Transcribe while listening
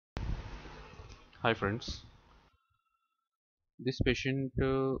Hi friends, this patient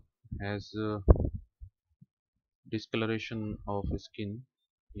has discoloration of skin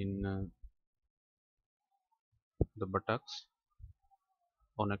in the buttocks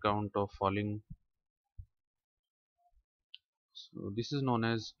on account of falling. So this is known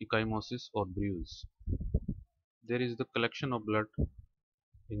as ecchymosis or bruise. There is the collection of blood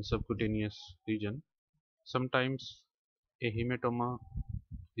in subcutaneous region. Sometimes a hematoma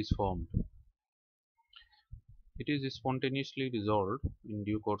is formed. It is spontaneously resolved in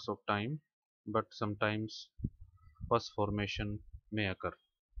due course of time, but sometimes pus formation may occur.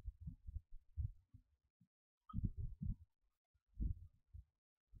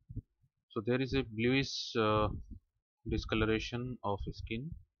 So there is a bluish discoloration of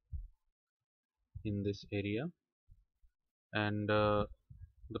skin in this area, and the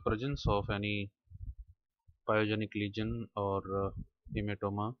presence of any pyogenic lesion or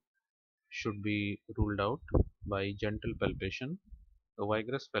hematoma should be ruled out by gentle palpation. The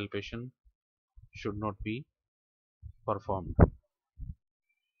vigorous palpation should not be performed.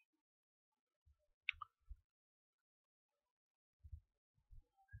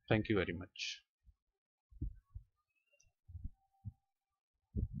 Thank you very much.